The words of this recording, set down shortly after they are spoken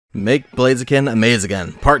Make Blaziken Amaze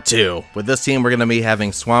again, part 2. With this team, we're going to be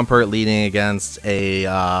having Swampert leading against a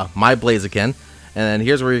my Blaziken. And then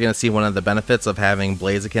here's where you're going to see one of the benefits of having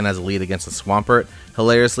Blaziken as a lead against a Swampert.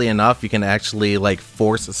 Hilariously enough, you can actually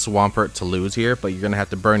force a Swampert to lose here, but you're going to have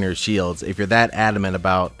to burn your shields. If you're that adamant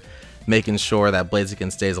about making sure that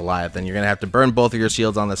Blaziken stays alive, then you're going to have to burn both of your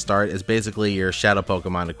shields on the start. It's basically your Shadow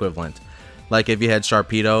Pokemon equivalent. Like if you had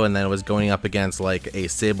Sharpedo and then it was going up against like a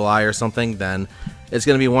Sableye or something, then it's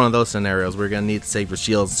going to be one of those scenarios where you're going to need to save your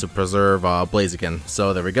shields to preserve Blaziken.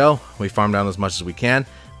 So there we go. We farm down as much as we can.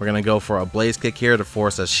 We're going to go for a Blaze Kick here to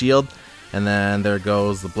force a shield. And then there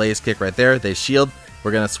goes the Blaze Kick right there. They shield.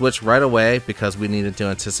 We're going to switch right away because we needed to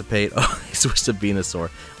anticipate... Oh, he switched to Venusaur.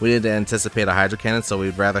 We needed to anticipate a Hydro Cannon, so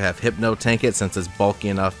we'd rather have Hypno tank it since it's bulky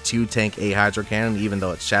enough to tank a Hydro Cannon even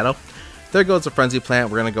though it's Shadow. There goes the Frenzy Plant.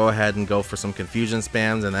 We're going to go ahead and go for some Confusion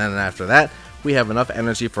spams, and then after that, we have enough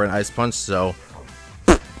energy for an Ice Punch, so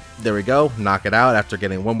there we go. Knock it out after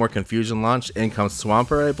getting one more Confusion launch. In comes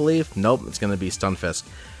Swampert, I believe. Nope, it's going to be Stunfisk.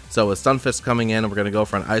 So with Stunfisk coming in, we're going to go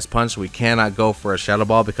for an Ice Punch. We cannot go for a Shadow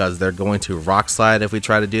Ball because they're going to Rock Slide if we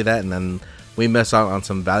try to do that, and then we miss out on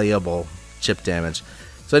some valuable chip damage.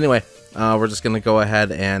 So anyway, we're just going to go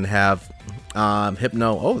ahead and have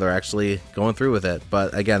Hypno. Oh, they're actually going through with it.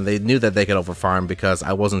 But again, they knew that they could overfarm because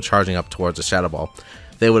I wasn't charging up towards a Shadow Ball.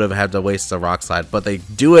 They would have had to waste the Rock Slide, but they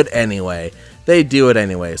do it anyway. They do it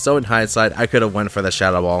anyway. So in hindsight, I could have went for the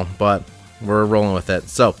Shadow Ball, but we're rolling with it.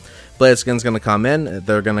 So Blaziken's going to come in.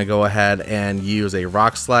 They're going to go ahead and use a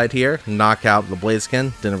Rock Slide here. Knock out the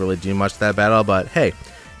Blaziken. Didn't really do much that battle, but hey,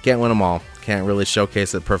 can't win them all. Can't really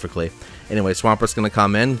showcase it perfectly. Anyway, Swampert's going to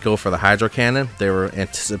come in, go for the Hydro Cannon. They were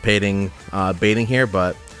anticipating baiting here,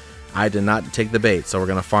 but I did not take the bait. So we're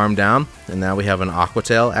going to farm down, and now we have an Aqua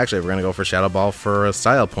Tail. Actually, we're going to go for Shadow Ball for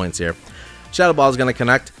style points here. Shadow Ball is going to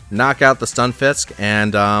connect, knock out the Stunfisk,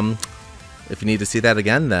 and if you need to see that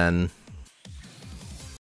again, then